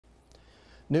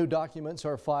New documents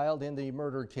are filed in the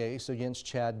murder case against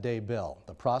Chad Daybell.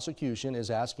 The prosecution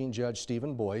is asking Judge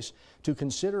Stephen Boyce to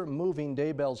consider moving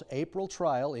Daybell's April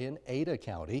trial in Ada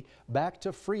County back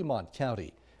to Fremont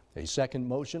County. A second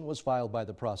motion was filed by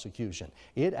the prosecution.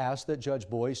 It asked that Judge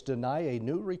Boyce deny a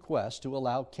new request to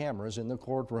allow cameras in the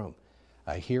courtroom.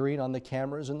 A hearing on the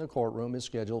cameras in the courtroom is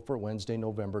scheduled for Wednesday,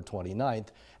 November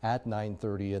 29th at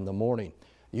 9:30 in the morning.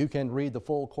 You can read the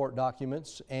full court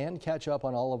documents and catch up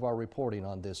on all of our reporting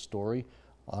on this story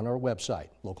on our website,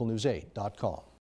 localnews8.com.